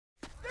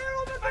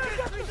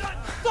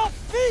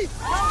feet!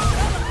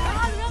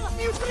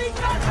 You freak!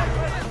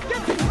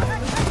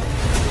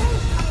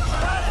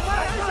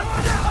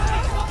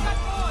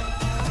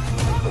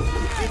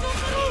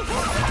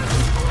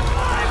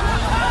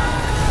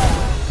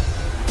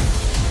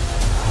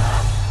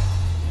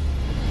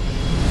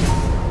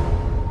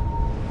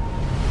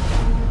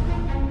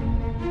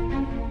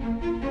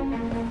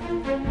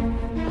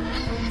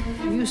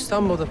 You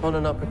stumbled upon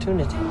an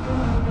opportunity.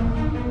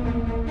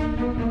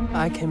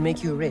 I can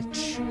make you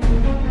rich.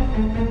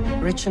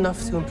 Rich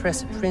enough to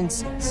impress a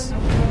princess.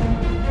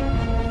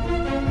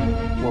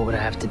 What would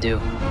I have to do?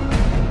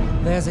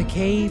 There's a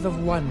cave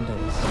of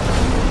wonders.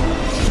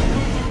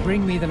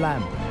 Bring me the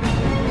lamp.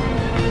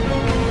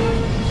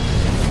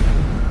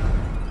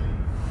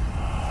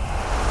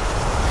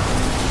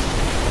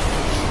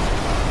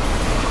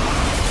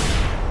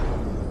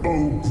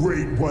 O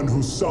great one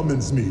who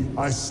summons me,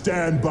 I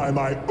stand by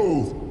my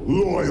oath,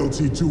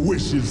 loyalty to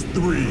wishes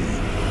 3.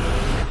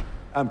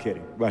 I'm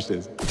kidding. Watch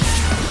this.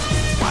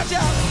 Watch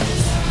out!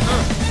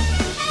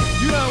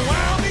 You done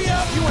wound me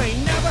up. You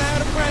ain't never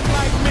had a friend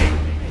like me.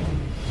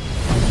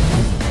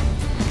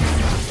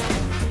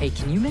 Hey,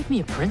 can you make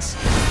me a prince?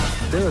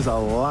 There is a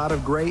lot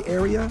of gray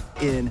area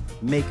in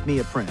make me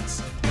a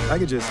prince. I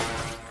could just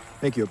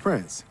make you a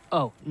prince.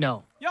 Oh,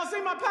 no. Y'all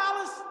see my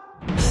palace?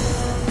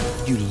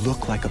 You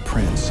look like a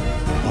prince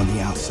on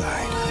the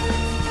outside,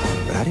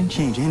 but I didn't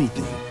change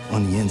anything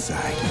on the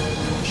inside.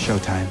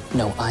 Showtime.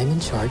 No, I'm in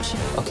charge,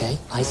 okay?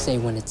 I say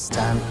when it's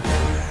time.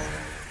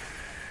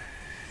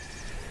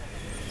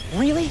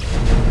 Really?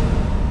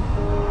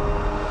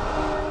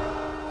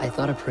 I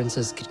thought a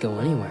princess could go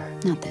anywhere.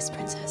 Not this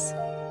princess.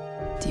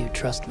 Do you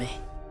trust me?